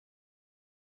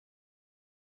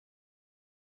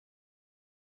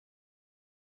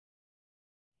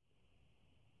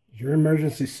your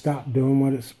emergency stop doing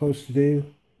what it's supposed to do?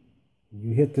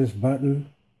 You hit this button,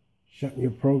 shutting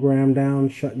your program down,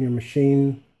 shutting your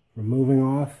machine from moving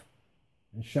off,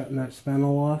 and shutting that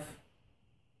spindle off.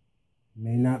 It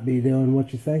may not be doing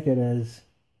what you think it is.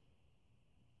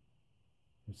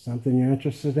 If it's something you're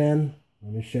interested in,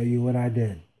 let me show you what I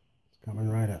did. It's coming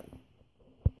right up.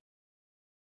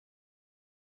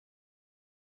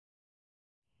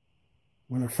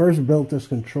 When I first built this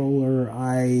controller,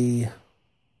 I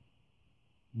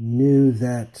knew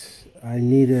that I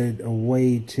needed a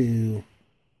way to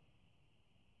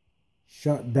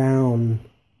shut down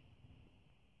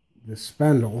the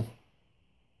spindle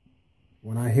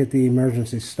when I hit the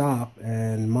emergency stop,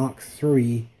 and Mach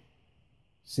 3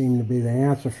 seemed to be the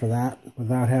answer for that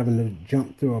without having to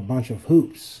jump through a bunch of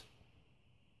hoops.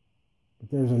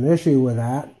 But there's an issue with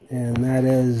that, and that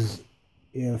is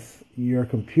if your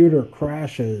computer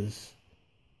crashes,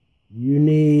 you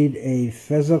need a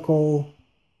physical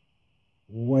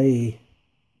way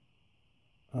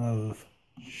of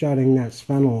shutting that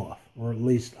spindle off, or at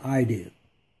least I do.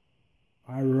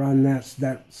 I run that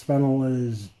spindle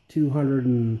is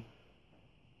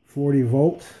 240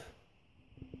 volts,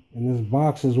 and this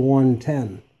box is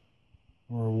 110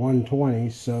 or 120.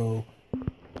 So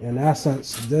in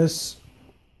essence, this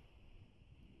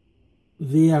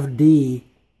VFD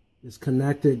is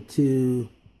connected to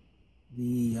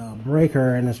the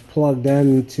breaker and is plugged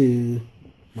into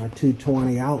my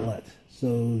 220 outlet.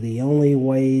 So the only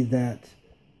way that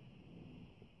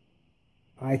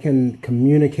I can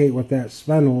communicate with that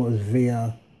spindle is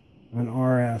via an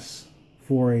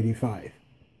RS-485.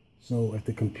 So if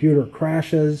the computer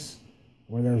crashes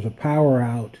or there's a power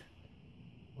out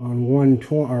on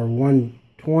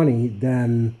 120,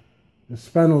 then the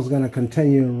spindle is going to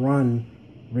continue to run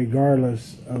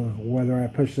regardless of whether I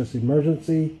push this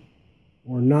emergency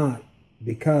or not,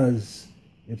 because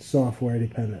it's software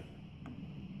dependent.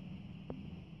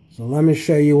 So let me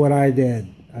show you what I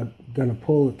did. I'm going to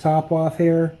pull the top off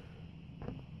here.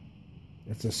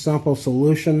 It's a simple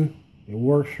solution. It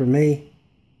works for me.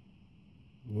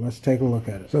 Let's take a look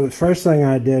at it. So the first thing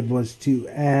I did was to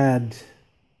add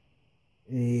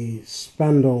a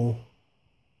spindle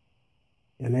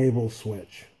enable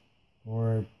switch,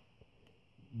 or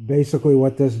basically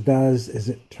what this does is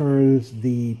it turns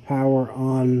the power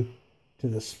on to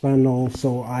the spindle,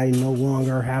 so I no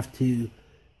longer have to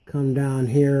come down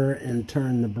here and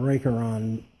turn the breaker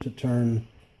on to turn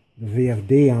the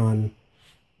VFD on.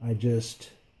 I just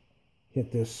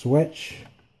hit this switch.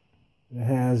 It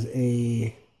has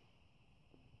a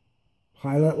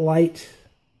pilot light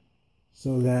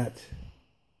so that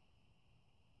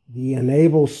the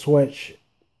enable switch,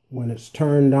 when it's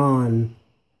turned on,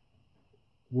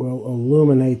 will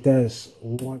illuminate this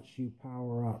once you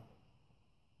power up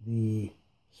the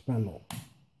spindle.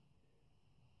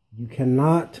 You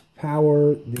cannot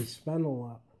power the spindle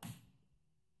up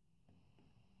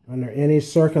under any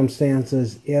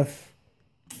circumstances if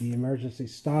the emergency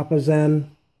stop is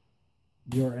in,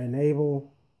 your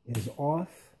enable is off,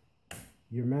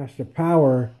 your master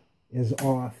power is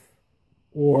off,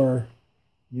 or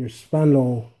your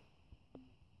spindle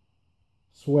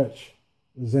switch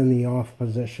is in the off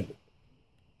position.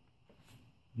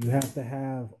 You have to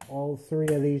have all three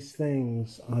of these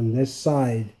things on this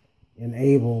side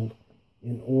enabled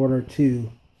in order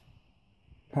to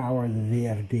power the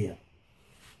VFD.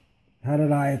 How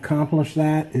did I accomplish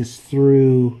that? Is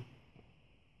through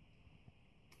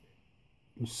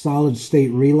the solid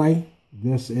state relay.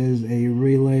 This is a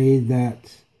relay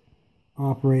that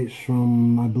operates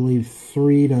from, I believe,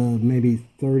 3 to maybe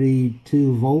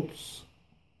 32 volts.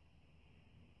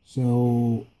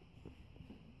 So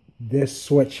this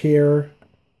switch here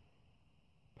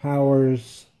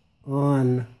powers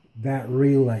on that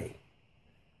relay.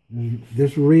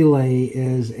 This relay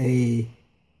is a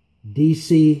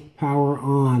DC power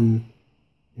on,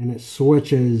 and it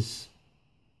switches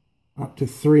up to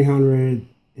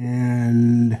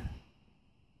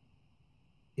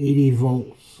 380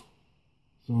 volts.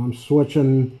 So I'm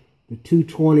switching the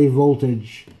 220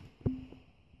 voltage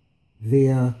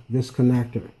via this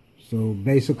connector. So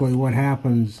basically what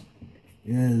happens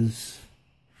is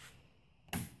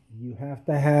you have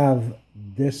to have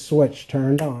this switch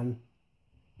turned on.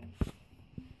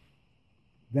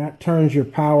 That turns your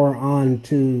power on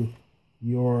to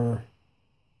your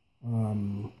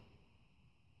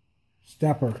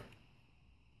stepper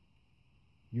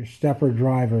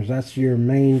drivers. That's your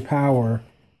main power.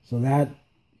 So that,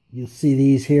 you'll see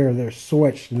these here, they're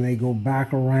switched and they go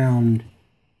back around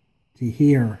to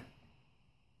here.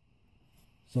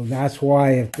 So that's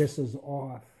why if this is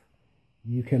off,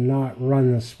 you cannot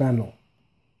run the spindle.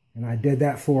 And I did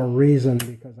that for a reason,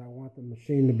 because I want the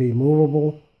machine to be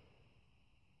movable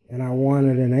and I want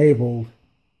it enabled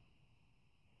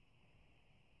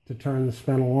to turn the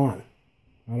spindle on.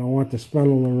 I don't want the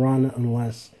spindle to run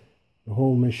unless the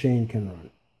whole machine can run.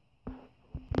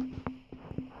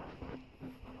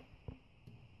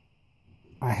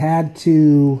 I had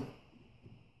to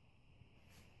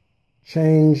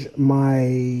change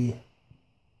my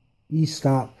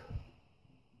Estop,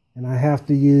 and I have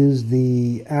to use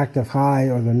the active high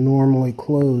or the normally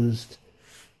closed,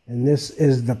 and this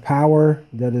is the power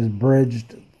that is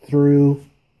bridged through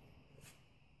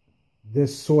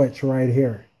this switch right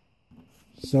here.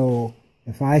 So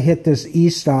if I hit this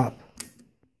Estop,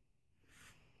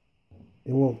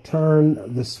 it will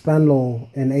turn the spindle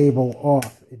enable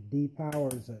off. It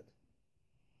depowers it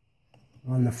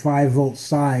on the 5-volt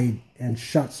side and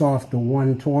shuts off the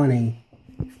 120,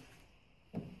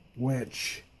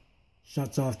 which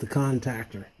shuts off the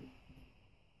contactor.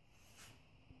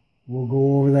 We'll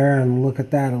go over there and look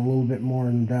at that a little bit more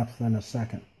in depth in a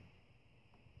second.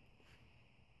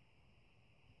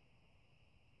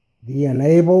 The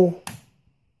enable,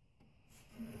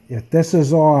 if this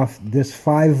is off, this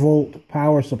 5-volt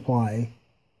power supply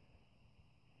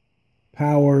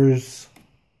powers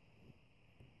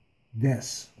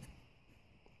this.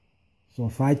 So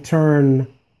if I turn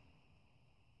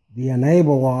the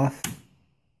enable off,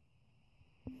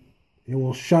 it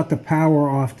will shut the power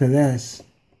off to this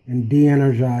and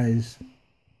de-energize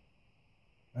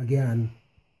again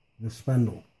the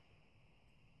spindle.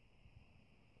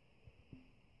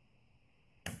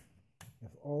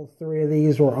 If all three of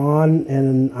these were on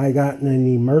and I got in an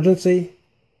emergency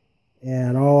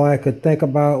and all I could think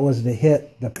about was to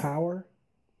hit the power,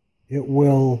 it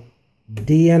will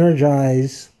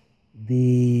de-energize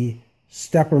the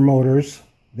stepper motors.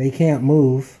 They can't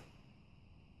move.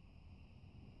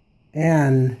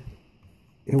 And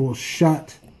it will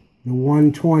shut the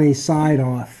 120 side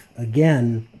off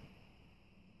again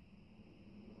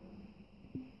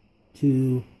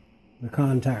to the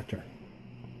contactor.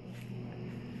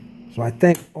 So I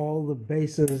think all the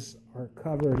bases are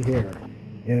covered here.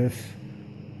 If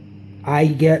I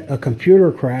get a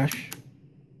computer crash,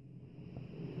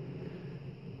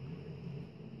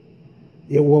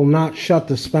 it will not shut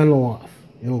the spindle off.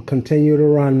 It'll continue to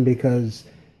run because,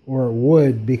 or it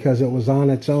would, because it was on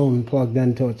its own, plugged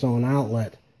into its own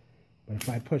outlet. But if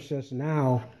I push this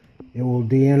now, it will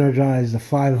de-energize the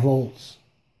 5 volts,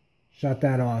 shut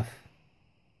that off,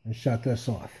 and shut this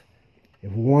off.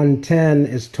 If 110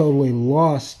 is totally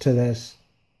lost to this,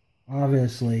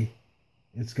 obviously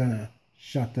it's going to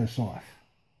shut this off.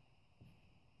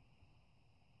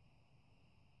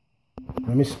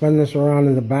 Let me spin this around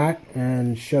in the back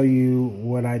and show you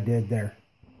what I did there.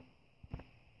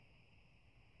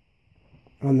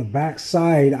 On the back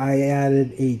side, I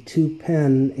added a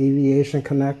 2-pin aviation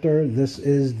connector. This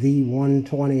is the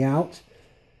 120 out,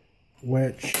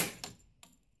 which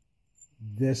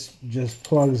this just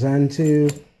plugs into,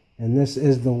 and this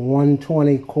is the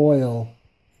 120 coil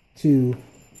to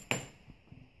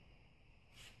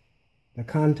the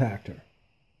contactor.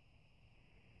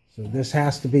 So this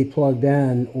has to be plugged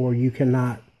in or you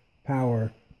cannot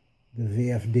power the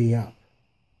VFD up.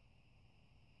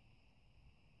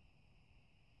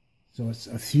 So it's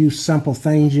a few simple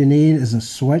things you need is a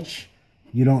switch.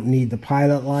 You don't need the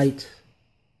pilot light.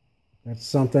 That's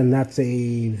something, that's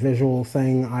a visual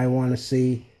thing I want to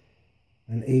see.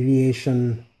 An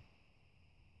aviation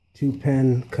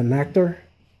 2-pin connector.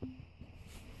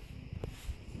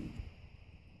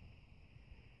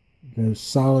 The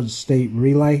solid state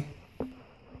relay.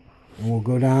 And we'll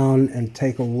go down and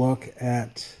take a look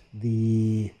at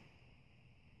the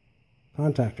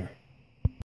contactor.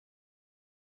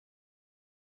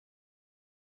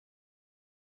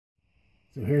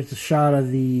 So here's the shot of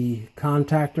the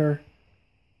contactor.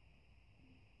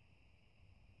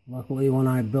 Luckily, when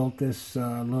I built this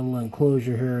little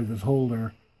enclosure here, this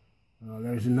holder,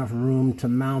 there's enough room to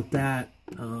mount that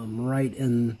right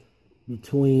in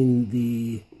between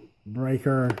the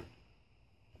breaker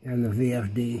and the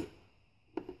VFD.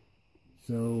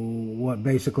 So what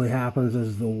basically happens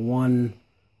is the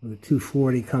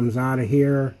 240 comes out of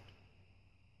here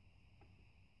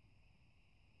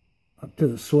up to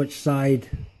the switch side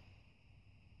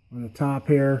on the top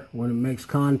here. When it makes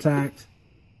contact,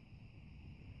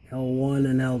 L1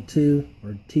 and L2,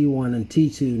 or T1 and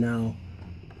T2 now,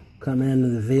 come into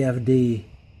the VFD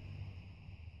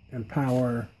and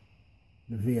power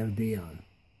the VFD on.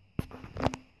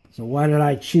 So why did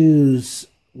I choose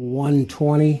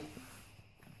 120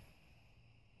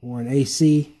 or an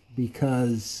AC?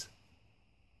 Because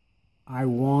I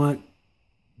want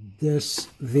this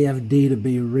VFD to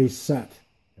be reset.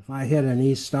 If I hit an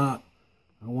E-stop,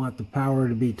 I want the power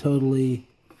to be totally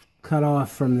cut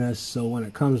off from this, so when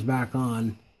it comes back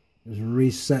on, it's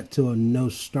reset to a no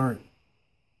start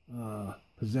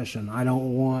position. I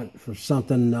don't want for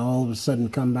something to all of a sudden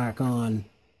come back on,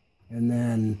 and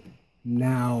then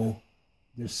now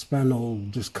this spindle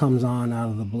just comes on out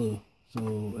of the blue.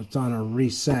 So it's on a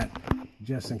reset,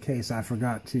 just in case I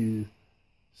forgot to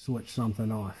switch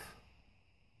something off.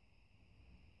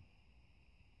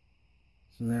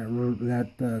 So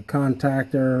that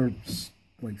contactor,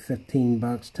 like 15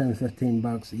 bucks, 10, 15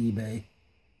 bucks eBay.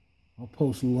 I'll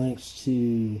post links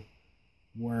to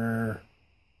where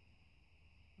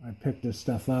I picked this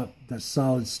stuff up. That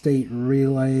solid state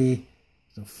relay,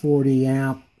 it's a 40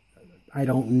 amp. I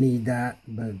don't need that,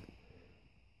 but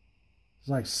it's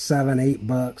like 7, 8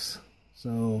 bucks.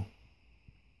 So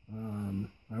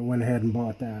I went ahead and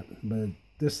bought that. But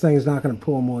this thing's not going to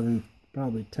pull more than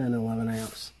probably 10, 11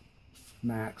 amps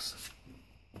max.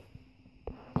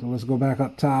 So let's go back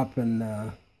up top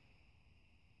and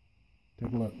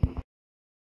take a look.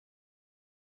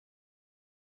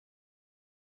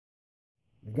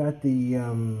 I got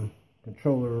the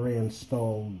controller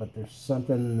reinstalled, but there's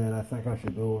something that I think I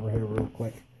should go over here real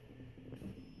quick.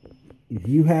 If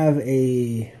you have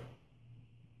a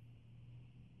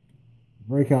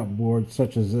breakout board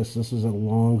such as this is a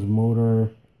Long's motor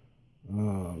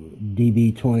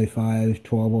DB25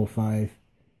 1205.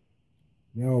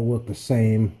 They all look the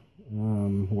same,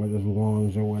 whether it's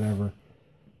Longs or whatever.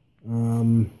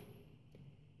 When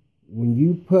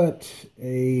you put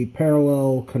a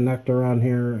parallel connector on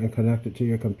here and connect it to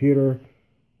your computer,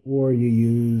 or you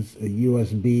use a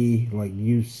USB like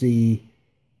UC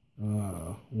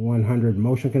 100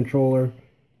 motion controller,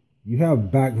 you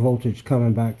have back voltage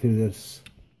coming back through this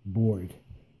board,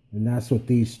 and that's what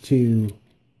these two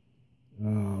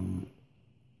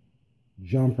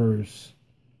jumpers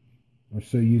are.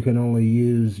 So you can only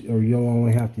use, or you'll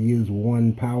only have to use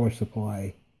one power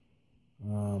supply,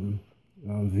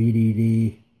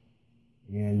 VDD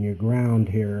and your ground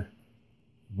here.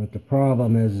 But the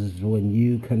problem is when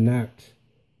you connect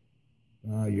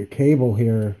your cable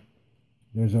here,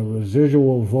 there's a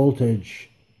residual voltage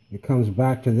that comes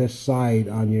back to this side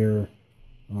on your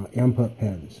input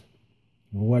pins.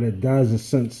 And what it does is,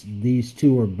 since these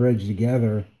two are bridged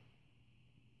together,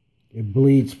 it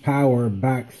bleeds power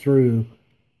back through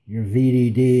your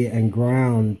VDD and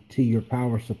ground to your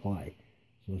power supply.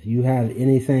 So if you have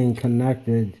anything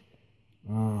connected,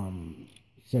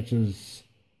 such as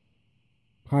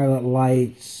pilot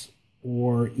lights,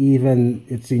 or even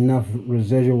it's enough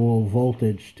residual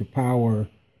voltage to power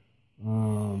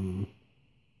the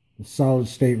solid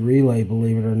state relay,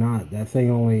 believe it or not, that thing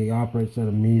only operates at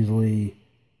a measly,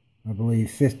 I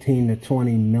believe, 15 to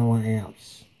 20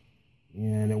 milliamps.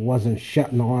 And it wasn't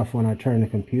shutting off when I turned the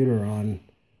computer on.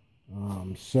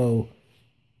 So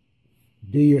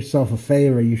do yourself a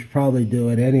favor, you should probably do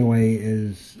it anyway,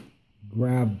 is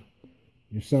grab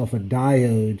yourself a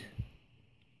diode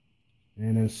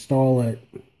and install it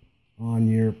on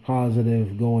your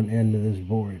positive going into this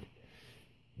board.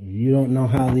 If you don't know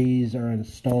how these are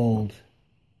installed,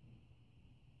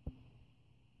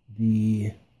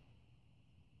 the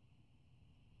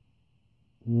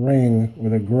ring, or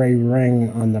the gray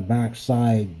ring on the back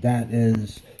side, that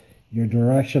is your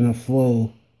direction of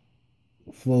flow,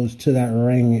 flows to that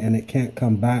ring, and it can't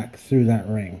come back through that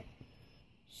ring.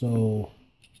 So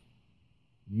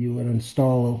you would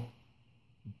install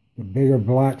the bigger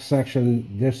black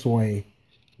section this way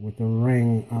with the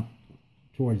ring up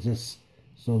towards this,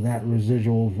 so that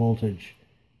residual voltage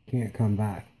can't come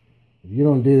back. If you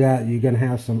don't do that, you're going to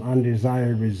have some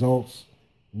undesired results.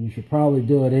 And you should probably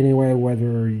do it anyway,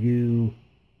 whether you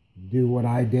do what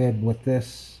I did with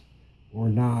this or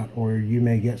not, or you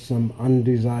may get some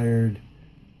undesired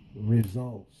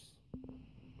results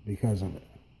because of it.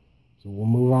 So we'll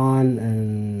move on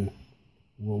and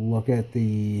we'll look at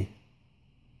the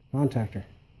contactor.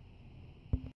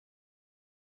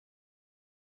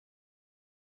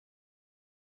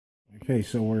 Okay,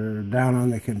 so we're down on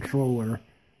the controller,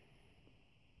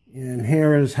 and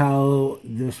here is how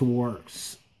this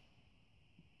works.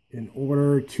 In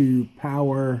order to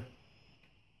power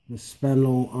the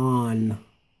spindle on,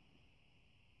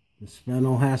 the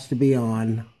spindle has to be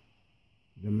on,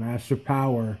 the master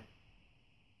power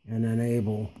and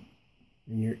enable,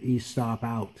 and your E-stop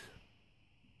out.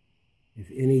 If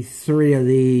any three of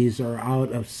these are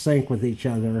out of sync with each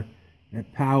other,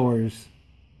 it powers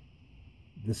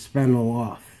the spindle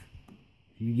off.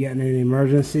 If you get in an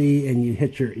emergency and you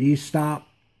hit your E-stop,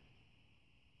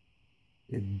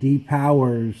 it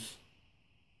depowers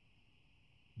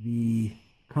the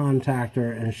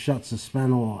contactor and shuts the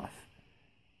spindle off.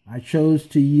 I chose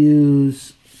to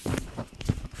use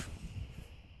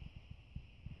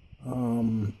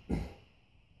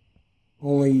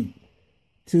only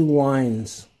 2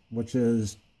 lines, which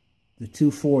is the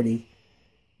 240.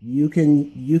 You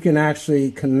can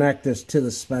actually connect this to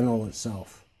the spindle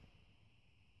itself,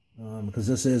 because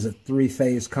this is a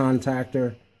 3-phase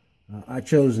contactor. I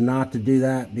chose not to do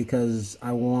that because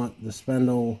I want the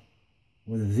spindle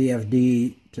with a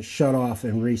VFD to shut off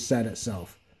and reset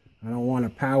itself. I don't want to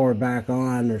power back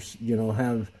on, or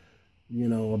have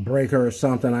a breaker or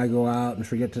something. I go out and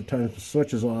forget to turn the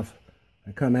switches off.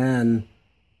 I come in,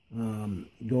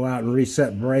 go out and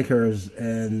reset breakers,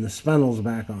 and the spindle's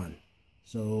back on.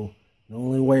 So the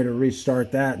only way to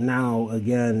restart that now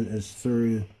again is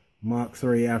through Mach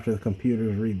 3 after the computer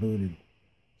is rebooted.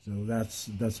 So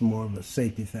that's more of a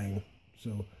safety thing.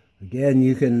 So again,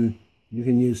 you can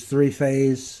use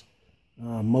 3-phase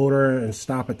motor and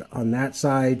stop it on that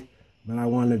side, but I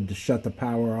wanted to shut the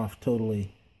power off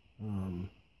totally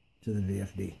to the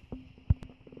VFD.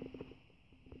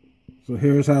 So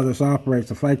here's how this operates.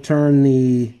 If I turn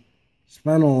the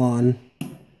spindle on,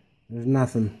 there's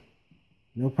nothing,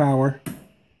 no power.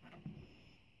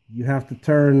 You have to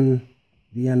turn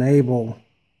the enable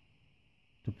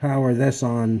to power this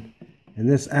on, and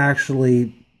this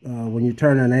actually, when you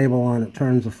turn enable on, it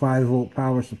turns a 5-volt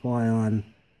power supply on,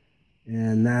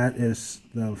 and that is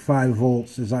the 5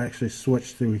 volts is actually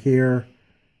switched through here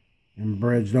and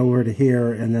bridged over to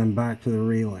here and then back to the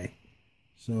relay.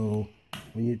 So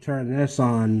when you turn this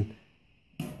on,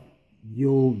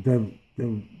 the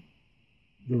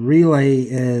relay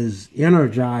is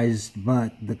energized,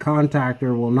 but the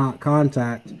contactor will not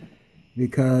contact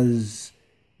because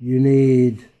you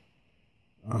need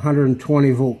a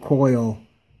 120 volt coil,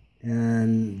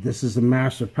 and this is the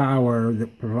master power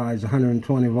that provides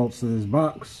 120 volts to this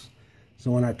box.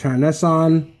 So when I turn this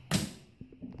on,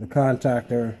 the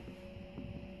contactor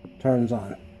turns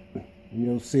on. And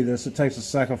you'll see this, it takes a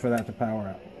second for that to power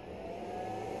up.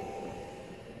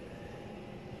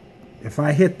 If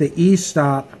I hit the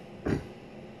E-stop,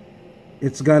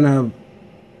 it's gonna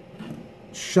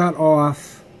shut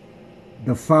off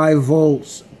the 5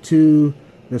 volts to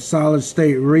the solid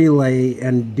state relay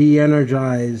and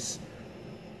de-energize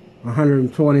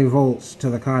 120 volts to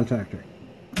the contactor.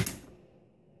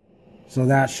 So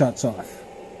that shuts off.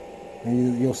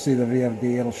 And you'll see the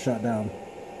VFD, it'll shut down.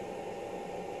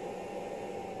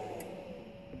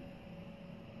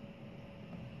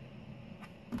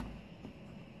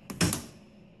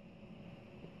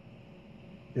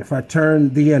 If I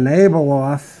turn the enable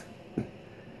off,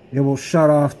 it will shut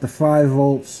off the 5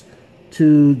 volts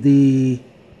to the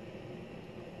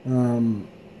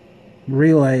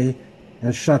relay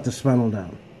and shut the spindle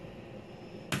down.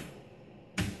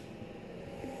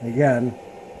 Again,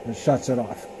 it shuts it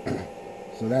off.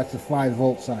 So that's the 5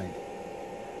 volt side.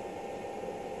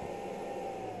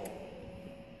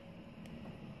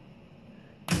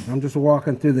 I'm just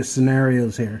walking through the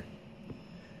scenarios here.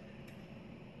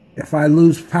 If I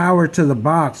lose power to the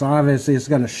box, obviously it's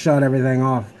going to shut everything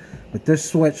off. But this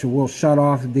switch will shut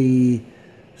off the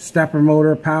stepper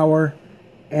motor power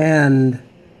and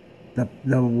the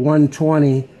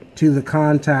 120 to the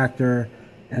contactor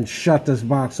and shut this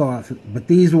box off. But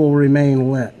these will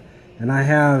remain lit. And I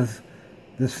have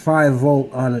this 5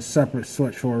 volt on a separate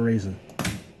switch for a reason.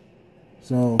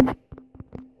 So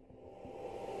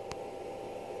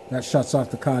that shuts off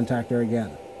the contactor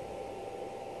again.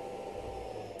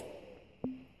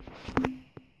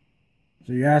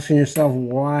 So you're asking yourself,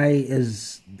 why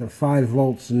is the 5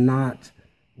 volts not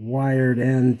wired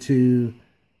into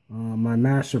my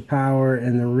master power?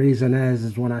 And the reason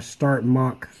is when I start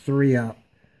Mach 3 up,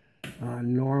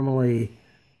 normally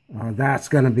that's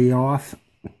going to be off,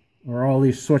 or all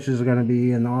these switches are going to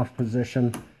be in the off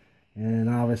position, and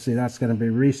obviously that's going to be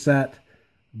reset.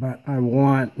 But I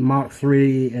want Mach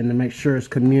 3 and to make sure it's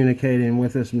communicating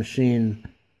with this machine.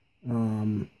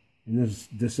 And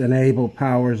this enable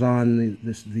powers on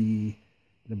the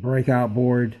breakout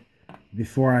board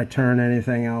before I turn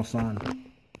anything else on.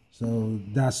 So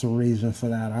that's the reason for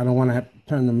that. I don't want to have to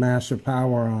turn the master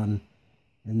power on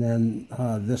and then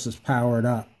this is powered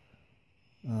up.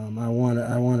 I want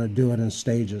to do it in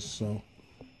stages, so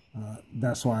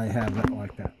that's why I have it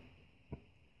like that.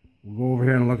 We'll go over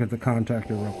here and look at the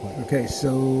contactor real quick. Okay,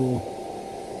 so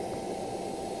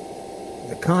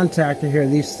the contactor here,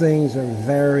 these things are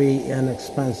very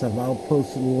inexpensive. I'll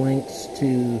post links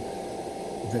to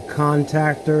the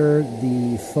contactor,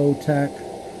 the Photech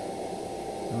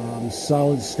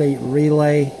solid state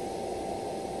relay,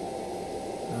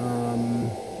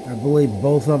 I believe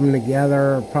both of them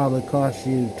together probably cost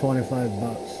you 25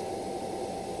 bucks.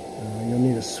 You'll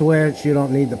need a switch. You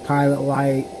don't need the pilot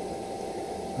light.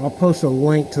 I'll post a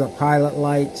link to the pilot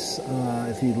lights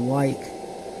if you'd like.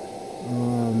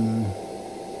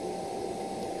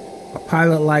 A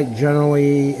pilot light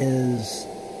generally is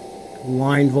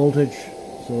line voltage,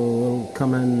 so it'll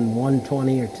come in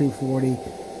 120 or 240.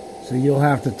 So you'll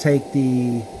have to take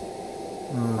the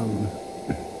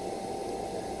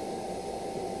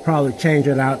probably change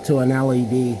it out to an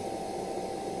LED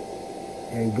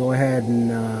and go ahead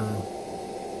and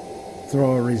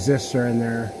throw a resistor in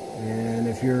there. And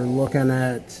if you're looking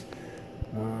at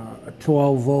a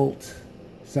 12 volt,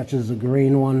 such as the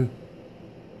green one,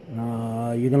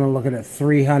 you're going to look at a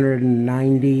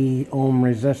 390 ohm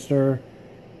resistor,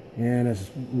 and it's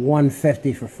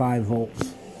 150 for 5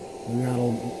 volts. And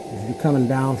that'll, if you're coming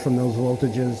down from those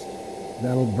voltages,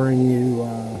 that'll bring you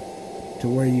to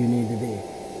where you need to be.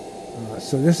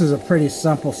 So this is a pretty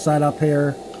simple setup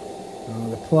here.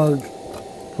 The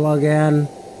plug in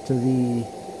to the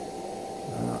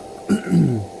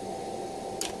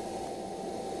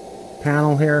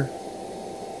panel here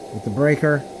with the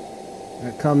breaker.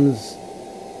 That comes,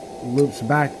 loops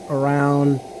back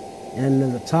around into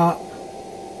the top,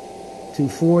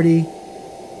 240,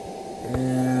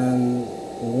 and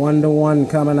 1-to-1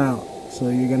 coming out. So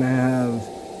you're going to have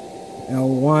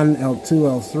L1, L2,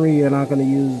 L3. You're not going to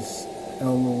use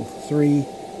L3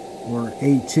 or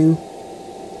A2.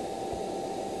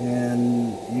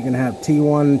 And you're going to have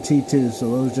T1, T2.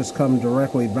 So those just come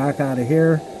directly back out of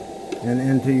here and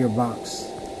into your box.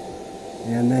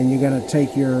 And then you're going to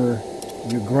take your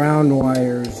ground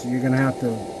wires. You're going to have to,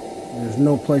 there's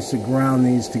no place to ground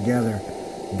these together.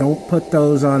 Don't put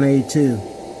those on A2.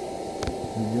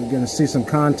 You're going to see some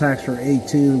contacts for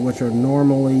A2, which are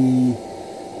normally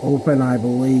open, I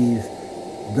believe.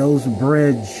 Those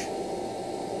bridge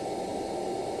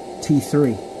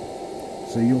T3.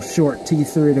 So you'll short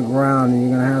T3 to ground and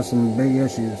you're going to have some big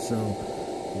issues. So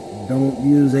don't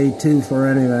use A2 for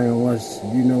anything unless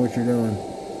you know what you're doing.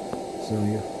 So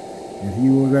if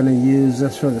you were going to use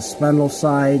this for the spindle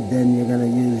side, then you're going to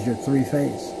use your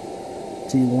 3-phase.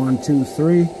 T1, 2,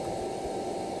 3.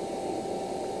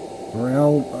 Or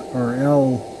L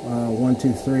 1,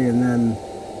 2, 3, and then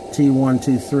T1,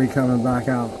 2, 3 coming back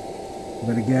out.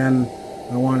 But again,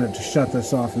 I wanted to shut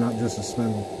this off, not just a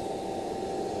spindle.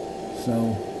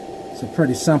 So it's a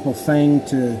pretty simple thing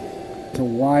to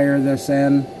wire this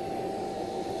in.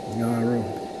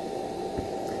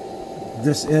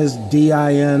 This is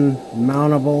DIN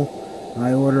mountable.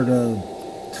 I ordered a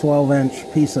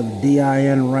 12-inch piece of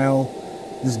DIN rail.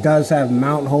 This does have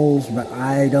mount holes, but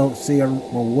I don't see a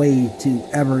way to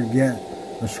ever get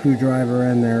a screwdriver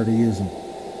in there to use them.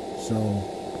 So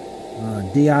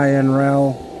DIN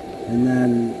rail, and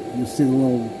then you'll see the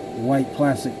little white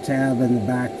plastic tab in the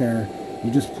back there. You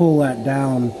just pull that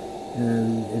down,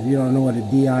 and if you don't know what a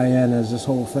DIN is, this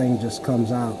whole thing just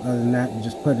comes out. Other than that, you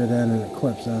just put it in and it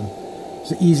clips in. It's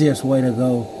the easiest way to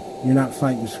go. You're not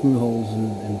fighting screw holes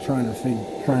and trying to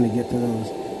get to those,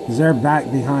 because they're back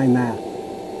behind that.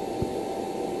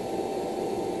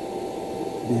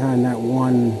 Behind that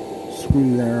one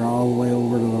screw there, all the way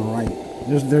over to the right.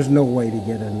 There's no way to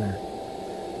get in there.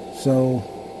 So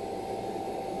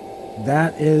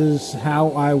that is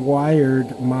how I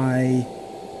wired my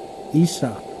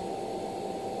Estop.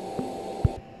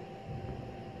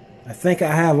 I think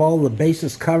I have all the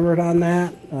bases covered on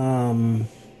that.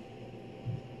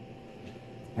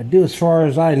 I do, as far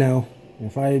as I know.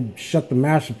 If I shut the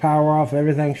master power off,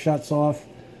 everything shuts off.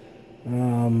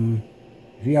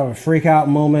 If you have a freak out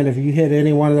moment, if you hit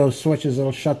any one of those switches,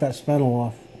 it'll shut that spindle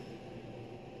off.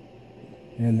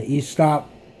 And the Estop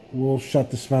will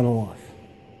shut the spindle off.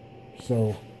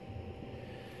 So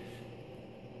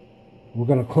we're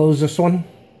going to close this one.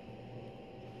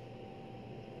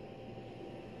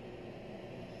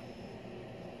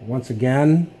 Once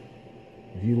again,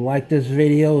 if you like this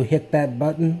video, hit that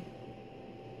button.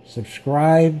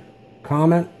 Subscribe,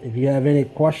 comment. If you have any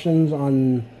questions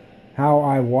on how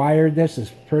I wired this,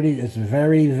 it's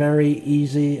very, very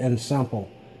easy and simple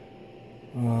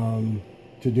to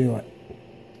do it.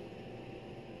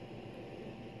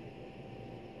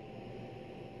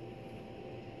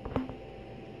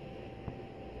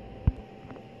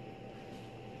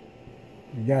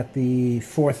 You got the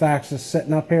 4th axis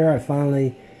sitting up here. I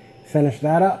finally finished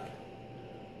that up.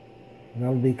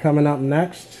 That'll be coming up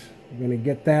next. I'm going to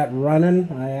get that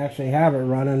running. I actually have it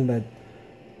running, but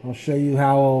I'll show you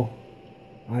how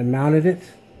I mounted it.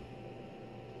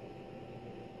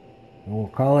 And we'll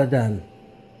call it done.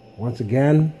 Once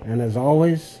again, and as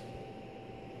always,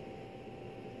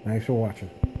 thanks for watching.